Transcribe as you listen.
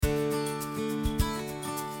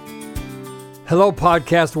Hello,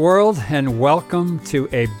 podcast world, and welcome to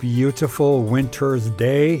a beautiful winter's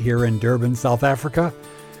day here in Durban, South Africa.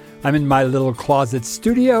 I'm in my little closet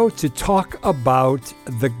studio to talk about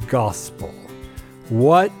the gospel.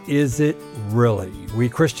 What is it really? We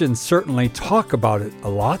Christians certainly talk about it a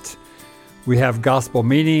lot. We have gospel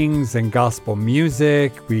meetings and gospel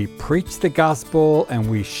music. We preach the gospel and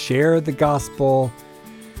we share the gospel.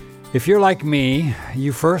 If you're like me,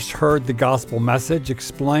 you first heard the gospel message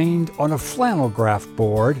explained on a flannel graph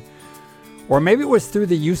board, or maybe it was through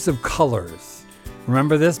the use of colors.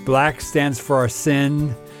 Remember this? Black stands for our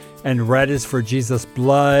sin, and red is for Jesus'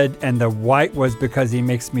 blood, and the white was because he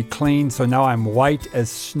makes me clean, so now I'm white as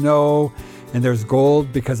snow, and there's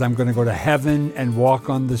gold because I'm going to go to heaven and walk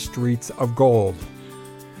on the streets of gold.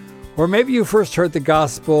 Or maybe you first heard the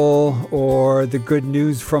gospel or the good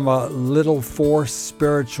news from a Little Four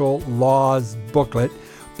Spiritual Laws booklet,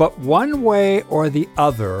 but one way or the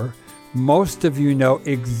other, most of you know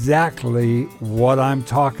exactly what I'm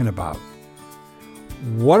talking about.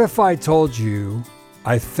 What if I told you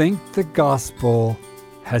I think the gospel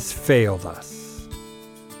has failed us?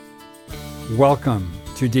 Welcome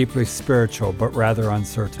to Deeply Spiritual, but rather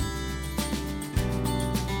uncertain.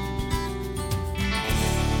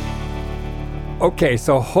 Okay,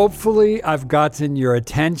 so hopefully I've gotten your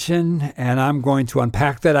attention, and I'm going to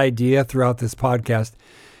unpack that idea throughout this podcast,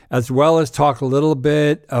 as well as talk a little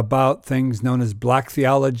bit about things known as Black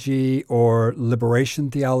theology or liberation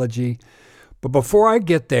theology. But before I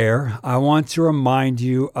get there, I want to remind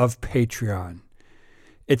you of Patreon.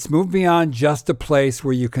 It's moved beyond just a place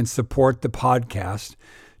where you can support the podcast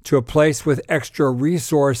to a place with extra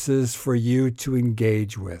resources for you to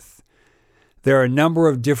engage with. There are a number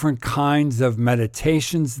of different kinds of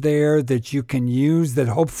meditations there that you can use that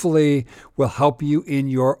hopefully will help you in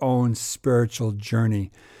your own spiritual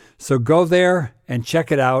journey. So go there and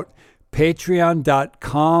check it out.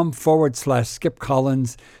 Patreon.com/Skip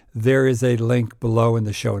Collins. There is a link below in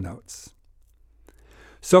the show notes.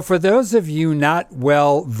 So for those of you not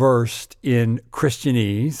well versed in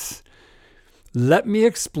Christianese, let me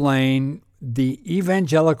explain the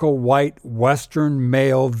evangelical white Western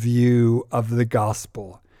male view of the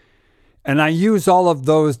gospel. And I use all of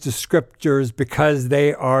those descriptors because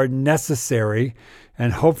they are necessary,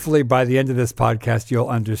 and hopefully by the end of this podcast, you'll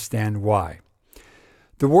understand why.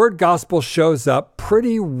 The word gospel shows up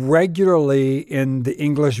pretty regularly in the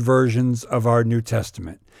English versions of our New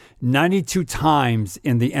Testament, 92 times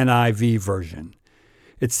in the NIV version.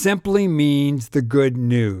 It simply means the good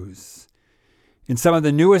news. In some of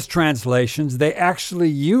the newest translations, they actually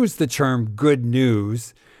use the term good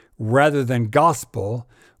news rather than gospel,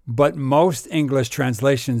 but most English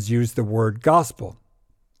translations use the word gospel.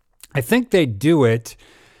 I think they do it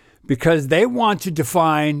because they want to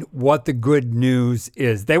define what the good news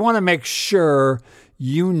is. They want to make sure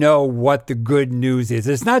you know what the good news is.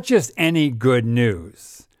 It's not just any good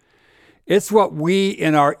news. It's what we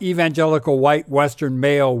in our evangelical white Western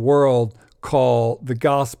male world call the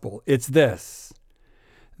gospel. It's this: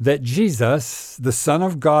 that Jesus, the Son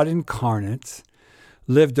of God incarnate,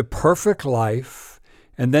 lived a perfect life,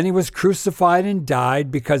 and then he was crucified and died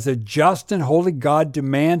because a just and holy God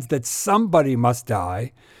demands that somebody must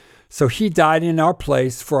die. So he died in our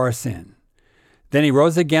place for our sin. Then he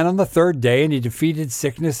rose again on the third day, and he defeated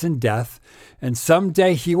sickness and death. And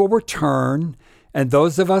someday he will return, and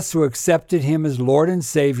those of us who accepted him as Lord and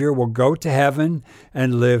Savior will go to heaven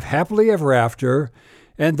and live happily ever after.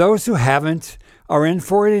 And those who haven't are in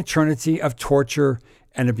for an eternity of torture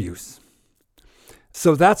and abuse.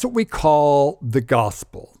 So that's what we call the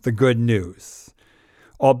gospel, the good news,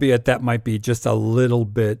 albeit that might be just a little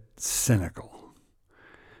bit cynical.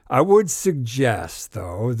 I would suggest,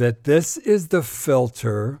 though, that this is the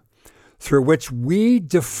filter through which we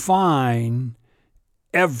define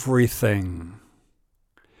everything.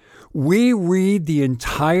 We read the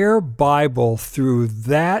entire Bible through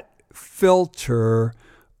that filter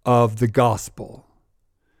of the gospel.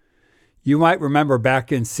 You might remember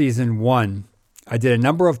back in season 1, I did a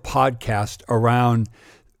number of podcasts around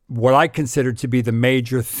what I consider to be the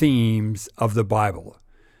major themes of the Bible.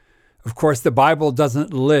 Of course, the Bible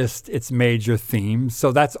doesn't list its major themes,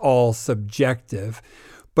 so that's all subjective.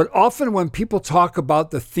 But often when people talk about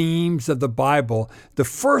the themes of the Bible, the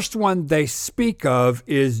first one they speak of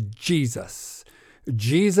is Jesus.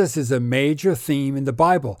 Jesus is a major theme in the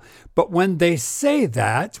Bible. But when they say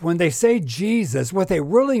that, when they say Jesus, what they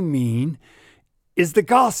really mean is the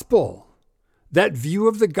gospel. That view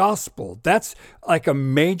of the gospel. That's like a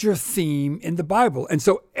major theme in the Bible. And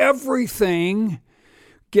so everything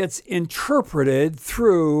gets interpreted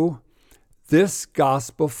through this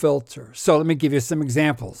gospel filter. So let me give you some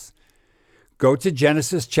examples. go to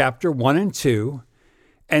Genesis chapter 1 and 2,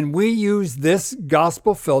 and we use this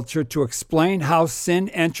gospel filter to explain how sin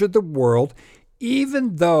entered the world,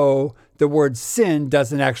 even though the word sin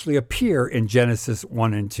doesn't actually appear in Genesis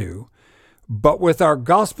 1 and 2. But with our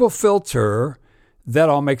gospel filter, that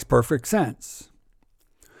all makes perfect sense.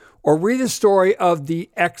 Or read the story of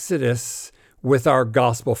the Exodus with our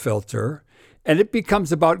gospel filter, and it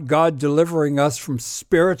becomes about God delivering us from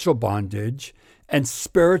spiritual bondage and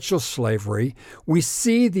spiritual slavery. We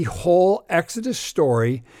see the whole Exodus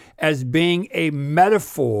story as being a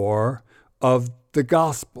metaphor of the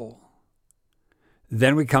gospel.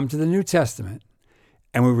 Then we come to the New Testament,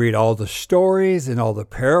 and we read all the stories and all the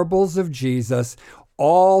parables of Jesus,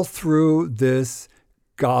 all through this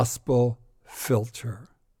gospel filter.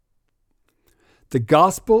 The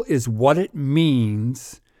gospel is what it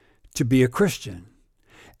means to be a Christian.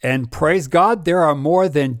 And praise God, there are more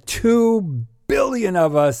than 2 billion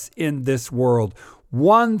of us in this world.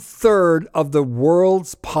 1/3 of the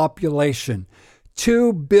world's population.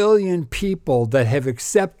 2 billion people that have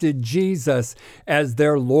accepted Jesus as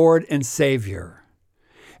their Lord and Savior.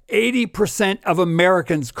 80% of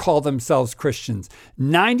Americans call themselves Christians.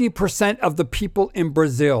 90% of the people in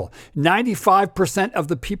Brazil. 95% of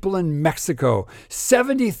the people in Mexico.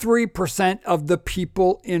 73% of the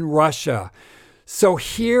people in Russia. So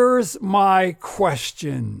here's my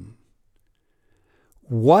question.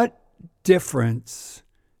 What difference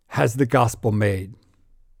has the gospel made?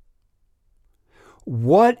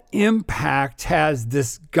 What impact has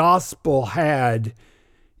this gospel had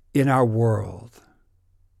in our world?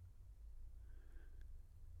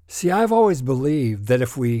 See, I've always believed that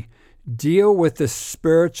if we deal with the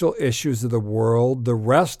spiritual issues of the world, the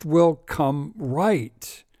rest will come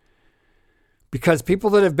right. Because people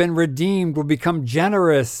that have been redeemed will become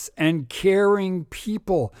generous and caring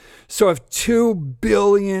people. So if 2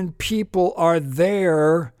 billion people are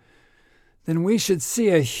there, then we should see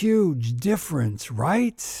a huge difference,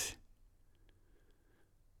 right?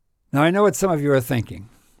 Now, I know what some of you are thinking.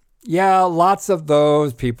 Yeah, lots of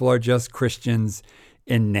those people are just Christians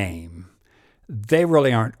in name. They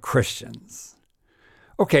really aren't Christians.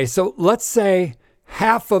 Okay, so let's say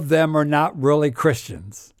half of them are not really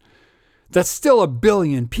Christians. That's still 1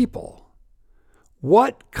 billion people.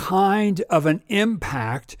 What kind of an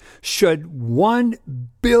impact should 1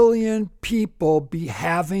 billion people be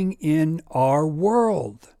having in our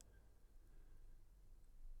world?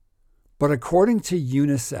 But according to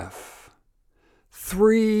UNICEF,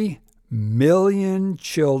 3 million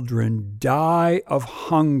children die of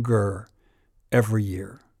hunger every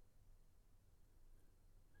year.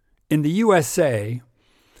 In the USA,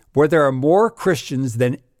 where there are more Christians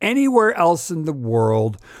than anywhere else in the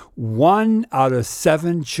world, 1 out of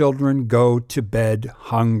 7 children go to bed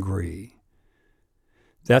hungry.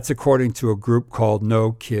 That's according to a group called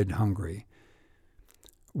No Kid Hungry.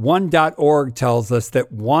 One.org tells us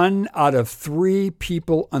that 1 out of 3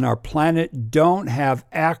 people on our planet don't have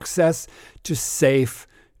access to safe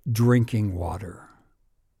drinking water.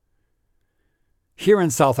 Here in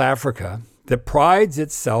South Africa, that prides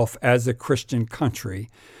itself as a Christian country,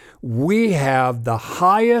 we have the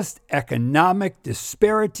highest economic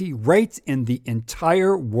disparity rates in the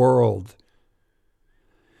entire world.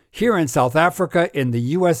 Here in South Africa, in the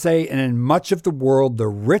USA, and in much of the world, the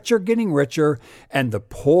rich are getting richer and the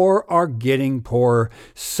poor are getting poorer.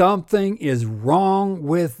 Something is wrong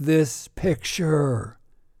with this picture.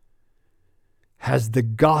 Has the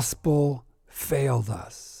gospel failed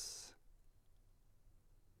us?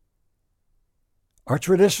 Our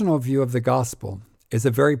traditional view of the gospel is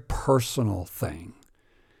a very personal thing.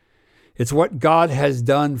 It's what God has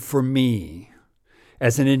done for me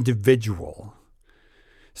as an individual.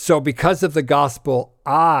 So because of the gospel,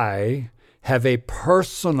 I have a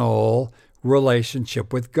personal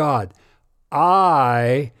relationship with God.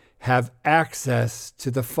 I have access to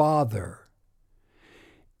the Father.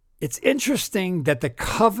 It's interesting that the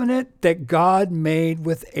covenant that God made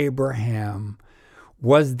with Abraham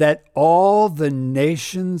was that all the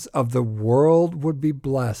nations of the world would be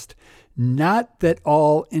blessed, not that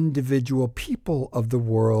all individual people of the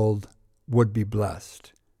world would be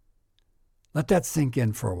blessed. Let that sink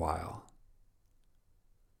in for a while.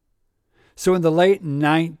 So in the late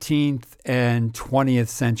 19th and 20th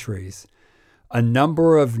centuries, a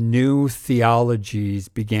number of new theologies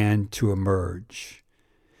began to emerge.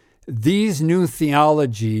 These new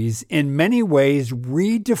theologies, in many ways,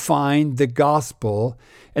 redefined the gospel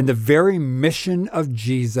and the very mission of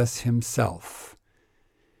Jesus himself.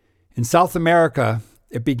 In South America,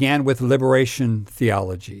 it began with liberation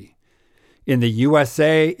theology. In the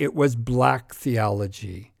USA, it was black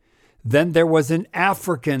theology. Then there was an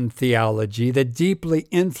African theology that deeply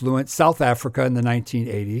influenced South Africa in the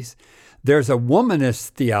 1980s. There's a womanist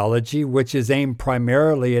theology, which is aimed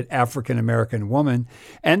primarily at African American women.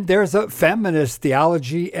 And there's a feminist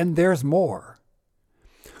theology, and there's more.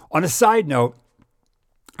 On a side note,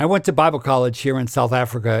 I went to Bible college here in South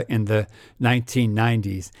Africa in the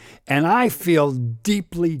 1990s, and I feel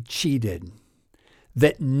deeply cheated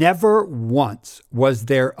that never once was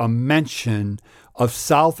there a mention of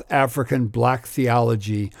South African Black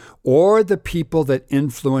theology or the people that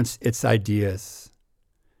influenced its ideas.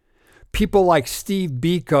 People like Steve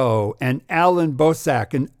Biko and Alan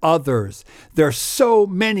Bosak and others. There are so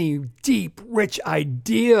many deep, rich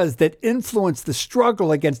ideas that influence the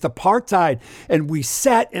struggle against apartheid. And we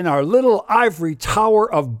sat in our little ivory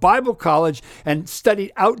tower of Bible college and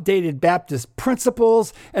studied outdated Baptist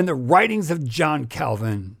principles and the writings of John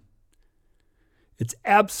Calvin. It's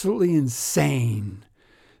absolutely insane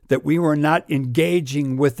that we were not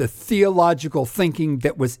engaging with the theological thinking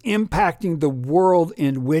that was impacting the world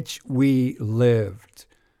in which we lived.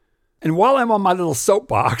 And while I'm on my little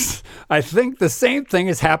soapbox, I think the same thing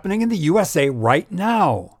is happening in the USA right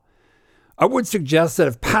now. I would suggest that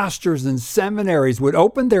if pastors and seminaries would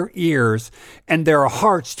open their ears and their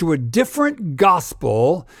hearts to a different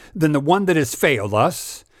gospel than the one that has failed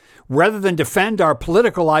us, rather than defend our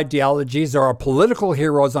political ideologies or our political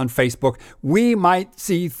heroes on Facebook, we might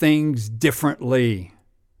see things differently.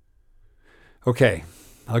 Okay,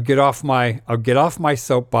 I'll get off my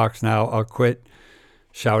soapbox now. I'll quit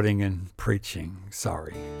shouting and preaching.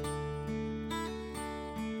 Sorry.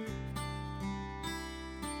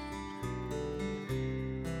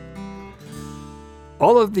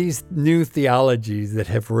 All of these new theologies that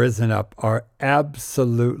have risen up are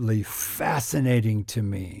absolutely fascinating to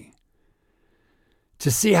me. To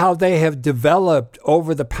see how they have developed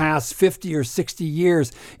over the past 50 or 60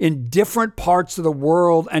 years in different parts of the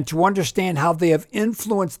world, and to understand how they have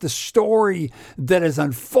influenced the story that is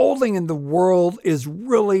unfolding in the world is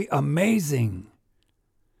really amazing.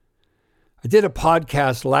 I did a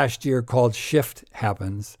podcast last year called Shift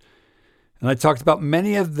Happens, and I talked about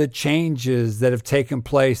many of the changes that have taken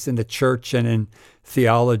place in the church and in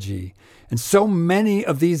theology. And so many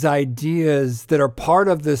of these ideas that are part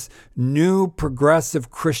of this new progressive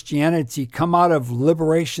Christianity come out of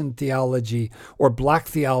liberation theology or Black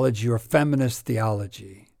theology or feminist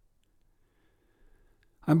theology.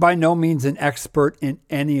 I'm by no means an expert in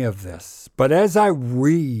any of this, but as I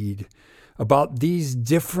read about these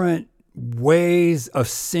different ways of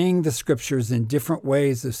seeing the scriptures and different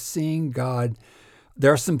ways of seeing God,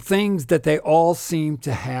 there are some things that they all seem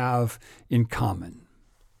to have in common.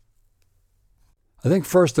 I think,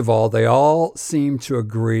 first of all, they all seem to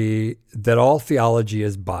agree that all theology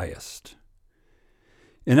is biased.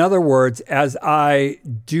 In other words, as I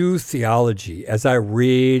do theology, as I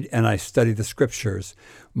read and I study the scriptures,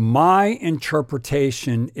 my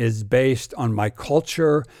interpretation is based on my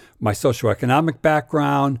culture, my socioeconomic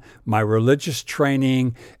background, my religious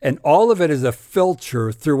training, and all of it is a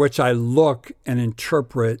filter through which I look and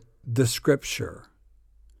interpret the scripture.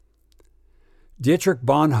 Dietrich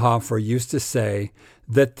Bonhoeffer used to say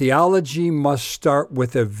that theology must start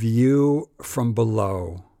with a view from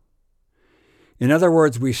below. In other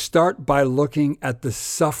words, we start by looking at the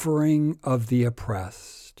suffering of the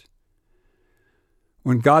oppressed.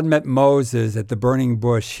 When God met Moses at the burning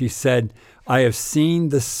bush, he said, "I have seen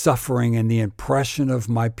the suffering and the oppression of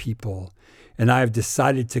my people, and I have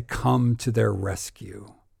decided to come to their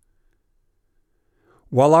rescue."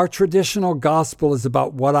 While our traditional gospel is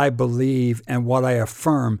about what I believe and what I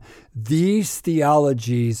affirm, these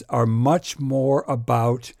theologies are much more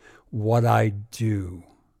about what I do.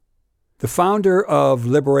 The founder of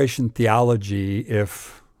liberation theology,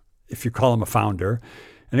 if you call him a founder,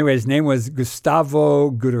 anyway, his name was Gustavo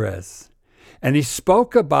Gutierrez, and he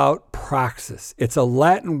spoke about praxis. It's a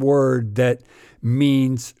Latin word that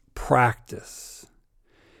means practice.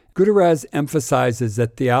 Gutierrez emphasizes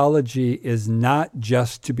that theology is not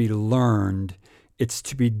just to be learned, it's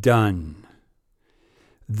to be done.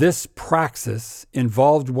 This praxis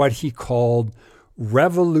involved what he called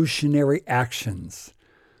revolutionary actions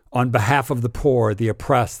on behalf of the poor, the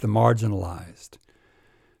oppressed, the marginalized.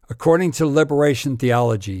 According to liberation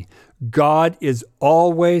theology, God is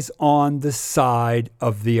always on the side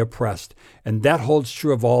of the oppressed, and that holds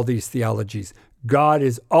true of all these theologies. God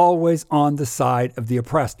is always on the side of the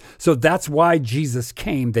oppressed. So that's why Jesus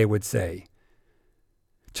came, they would say,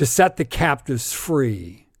 to set the captives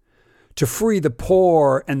free, to free the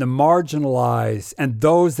poor and the marginalized and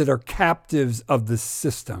those that are captives of the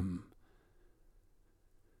system.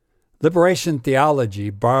 Liberation theology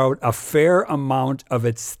borrowed a fair amount of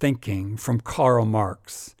its thinking from Karl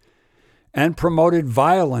Marx and promoted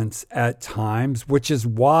violence at times, which is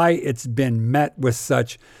why it's been met with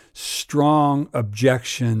such strong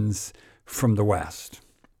objections from the West.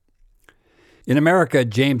 In America,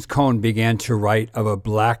 James Cone began to write of a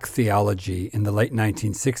black theology in the late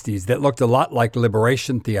 1960s that looked a lot like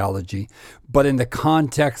liberation theology, but in the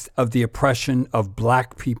context of the oppression of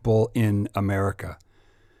black people in America.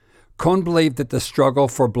 Cone believed that the struggle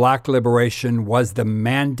for black liberation was the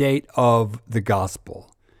mandate of the gospel.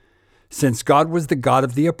 Since God was the God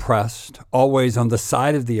of the oppressed, always on the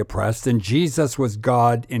side of the oppressed, and Jesus was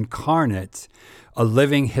God incarnate, a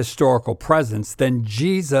living historical presence, then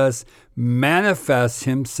Jesus manifests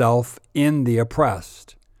himself in the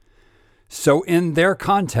oppressed. So in their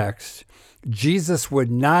context, Jesus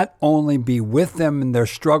would not only be with them in their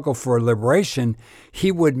struggle for liberation,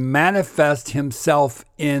 he would manifest himself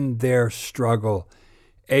in their struggle,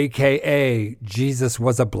 aka Jesus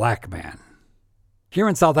was a black man. Here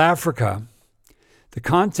in South Africa, the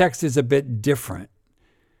context is a bit different.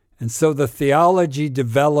 And so the theology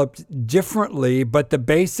developed differently, but the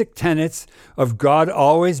basic tenets of God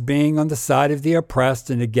always being on the side of the oppressed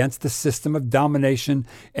and against the system of domination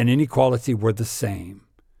and inequality were the same.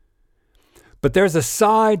 But there's a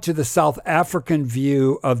side to the South African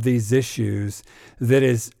view of these issues that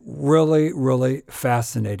is really, really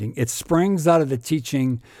fascinating. It springs out of the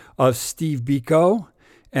teaching of Steve Biko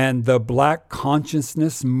and the Black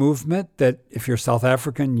Consciousness movement that, if you're South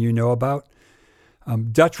African, you know about.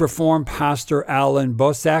 Dutch Reformed pastor Alan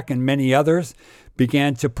Bosak and many others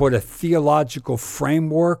began to put a theological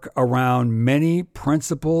framework around many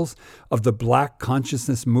principles of the Black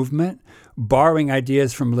Consciousness movement, borrowing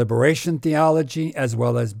ideas from liberation theology as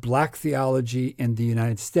well as Black theology in the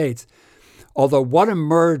United States. Although what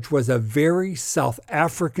emerged was a very South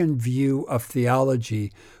African view of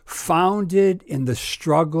theology founded in the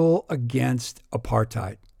struggle against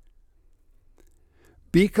apartheid.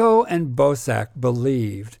 Biko and Bosak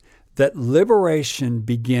believed that liberation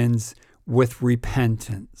begins with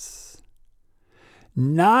repentance.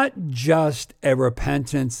 Not just a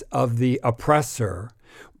repentance of the oppressor,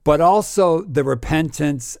 but also the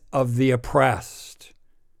repentance of the oppressed.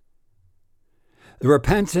 The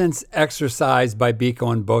repentance exercised by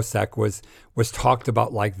Biko and Bosak was talked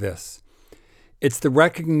about like this. It's the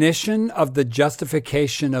recognition of the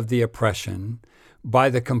justification of the oppression by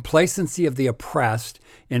the complacency of the oppressed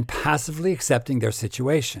in passively accepting their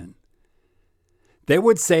situation. They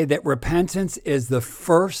would say that repentance is the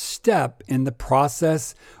first step in the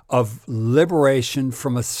process of liberation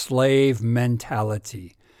from a slave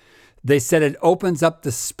mentality. They said it opens up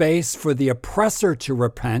the space for the oppressor to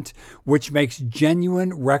repent, which makes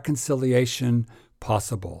genuine reconciliation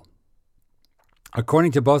possible.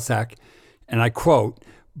 According to Bosak, and I quote,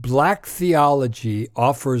 Black theology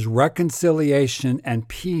offers reconciliation and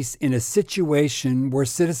peace in a situation where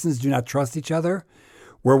citizens do not trust each other,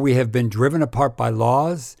 where we have been driven apart by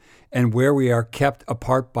laws, and where we are kept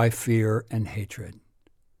apart by fear and hatred.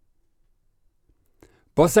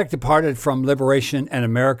 Bosak departed from liberation and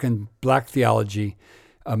American Black theology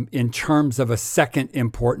in terms of a second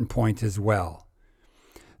important point as well.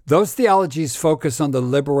 Those theologies focus on the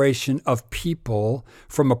liberation of people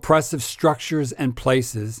from oppressive structures and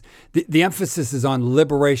places. The emphasis is on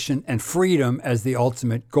liberation and freedom as the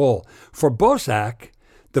ultimate goal. For Bosak,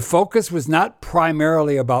 the focus was not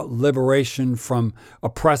primarily about liberation from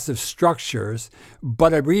oppressive structures,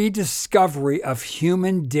 but a rediscovery of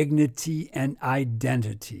human dignity and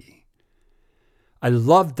identity. I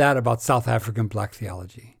love that about South African Black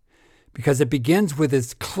theology, because it begins with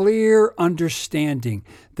its clear understanding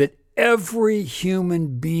that every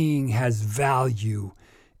human being has value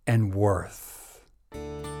and worth.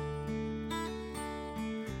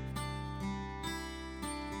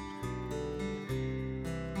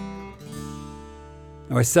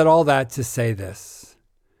 Now, I said all that to say this.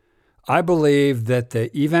 I believe that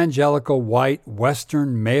the evangelical white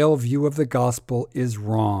Western male view of the gospel is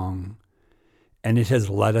wrong, and it has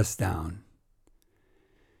let us down.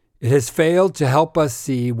 It has failed to help us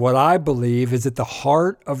see what I believe is at the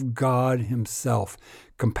heart of God himself: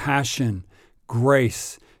 compassion,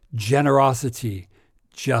 grace, generosity,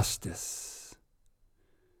 justice.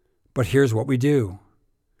 But here's what we do.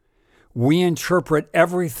 We interpret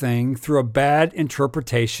everything through a bad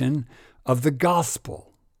interpretation of the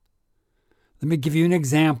gospel. Let me give you an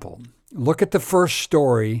example. Look at the first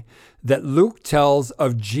story that Luke tells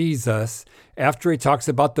of Jesus after he talks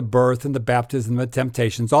about the birth and the baptism and the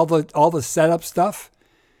temptations, all the setup stuff.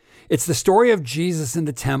 It's the story of Jesus in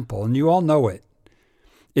the temple, and you all know it.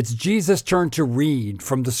 It's Jesus' turn to read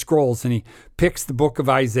from the scrolls, and he picks the book of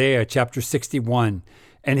Isaiah, chapter 61,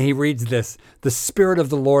 and he reads this: "The Spirit of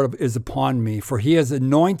the Lord is upon me, for he has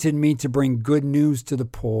anointed me to bring good news to the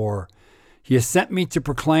poor. He has sent me to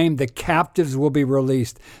proclaim that captives will be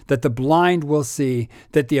released, that the blind will see,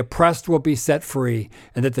 that the oppressed will be set free,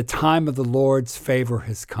 and that the time of the Lord's favor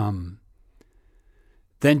has come."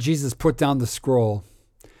 Then Jesus put down the scroll,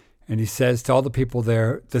 and he says to all the people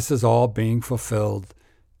there, "This is all being fulfilled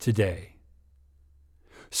today."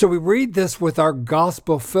 So we read this with our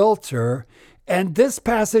gospel filter, and this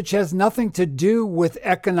passage has nothing to do with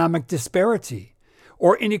economic disparity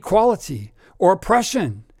or inequality or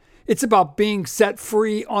oppression. It's about being set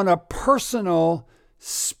free on a personal,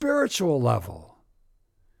 spiritual level.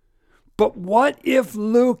 But what if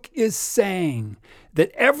Luke is saying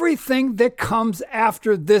that everything that comes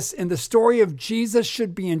after this in the story of Jesus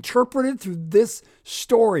should be interpreted through this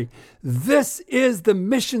story? This is the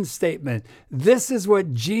mission statement. This is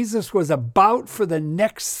what Jesus was about for the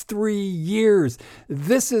next 3 years.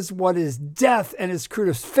 This is what his death and his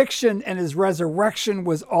crucifixion and his resurrection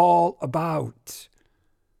was all about.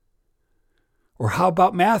 Or how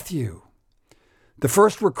about Matthew? The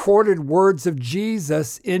first recorded words of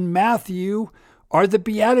Jesus in Matthew are the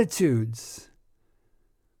Beatitudes.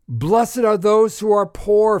 "Blessed are those who are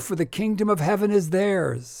poor, for the kingdom of heaven is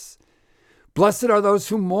theirs. Blessed are those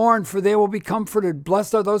who mourn, for they will be comforted.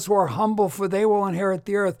 Blessed are those who are humble, for they will inherit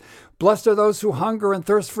the earth. Blessed are those who hunger and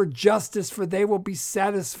thirst for justice, for they will be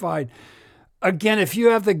satisfied." Again, if you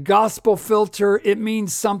have the gospel filter, it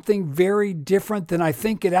means something very different than I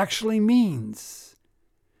think it actually means.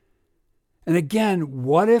 And again,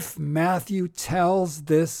 what if Matthew tells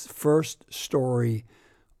this first story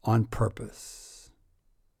on purpose?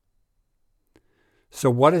 So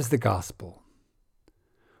what is the gospel?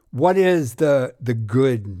 What is the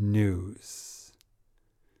good news?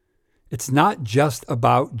 It's not just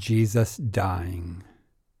about Jesus dying.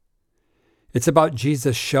 It's about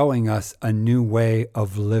Jesus showing us a new way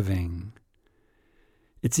of living.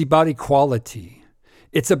 It's about equality.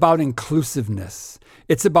 It's about inclusiveness.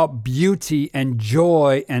 It's about beauty and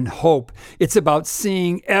joy and hope. It's about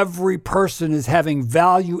seeing every person as having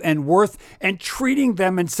value and worth and treating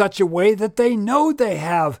them in such a way that they know they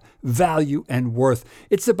have value and worth.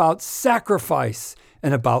 It's about sacrifice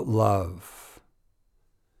and about love.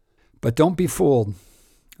 But don't be fooled.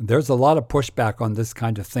 There's a lot of pushback on this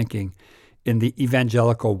kind of thinking in the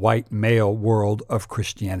evangelical white male world of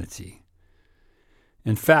Christianity.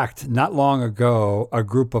 In fact, not long ago, a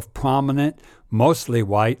group of prominent, mostly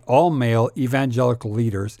white, all-male evangelical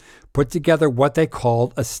leaders put together what they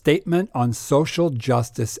called a statement on social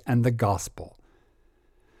justice and the gospel.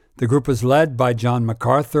 The group is led by John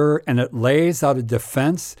MacArthur, and it lays out a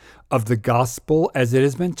defense of the gospel as it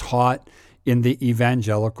has been taught in the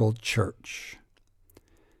evangelical church.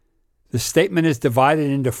 The statement is divided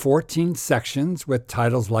into 14 sections with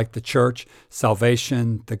titles like the church,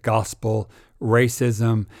 salvation, the gospel,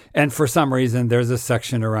 racism, and for some reason, there's a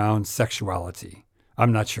section around sexuality.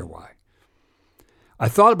 I'm not sure why. I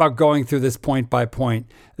thought about going through this point by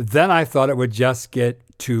point. Then I thought it would just get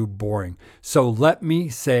too boring. So let me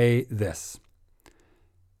say this.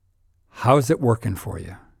 How's it working for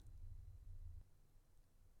you?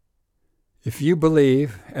 If you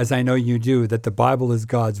believe, as I know you do, that the Bible is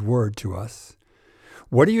God's word to us,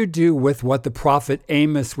 what do you do with what the prophet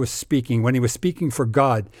Amos was speaking when he was speaking for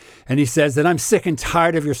God? And he says that I'm sick and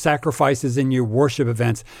tired of your sacrifices and your worship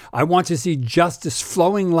events. I want to see justice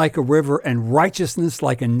flowing like a river and righteousness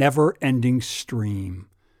like a never-ending stream.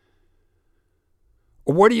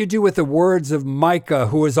 Or what do you do with the words of Micah,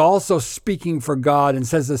 who is also speaking for God and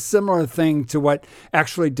says a similar thing to what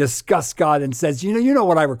actually disgusts God and says, you know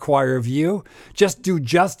what I require of you. Just do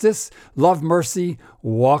justice, love mercy,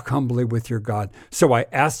 walk humbly with your God. So I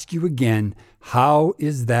ask you again, how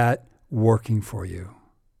is that working for you?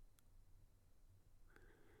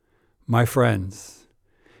 My friends,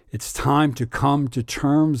 it's time to come to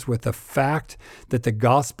terms with the fact that the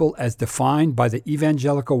gospel as defined by the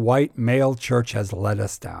evangelical white male church has let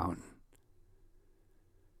us down.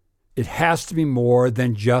 It has to be more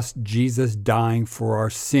than just Jesus dying for our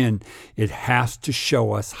sin. It has to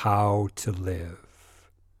show us how to live.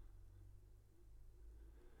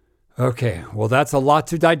 Okay, well, that's a lot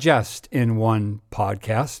to digest in one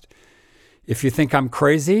podcast. If you think I'm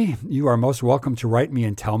crazy, you are most welcome to write me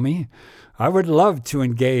and tell me. I would love to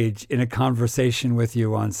engage in a conversation with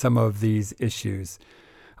you on some of these issues.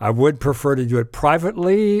 I would prefer to do it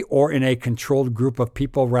privately or in a controlled group of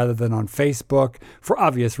people rather than on Facebook for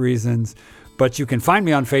obvious reasons. But you can find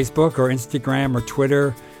me on Facebook or Instagram or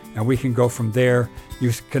Twitter. and we can go from there.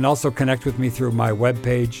 You can also connect with me through my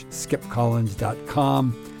webpage,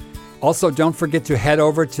 skipcollins.com. Also, don't forget to head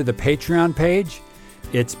over to the Patreon page.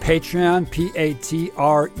 It's Patreon,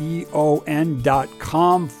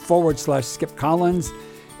 patreon.com/Skip Collins,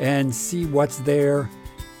 and see what's there.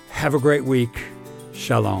 Have a great week.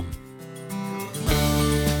 Shalom.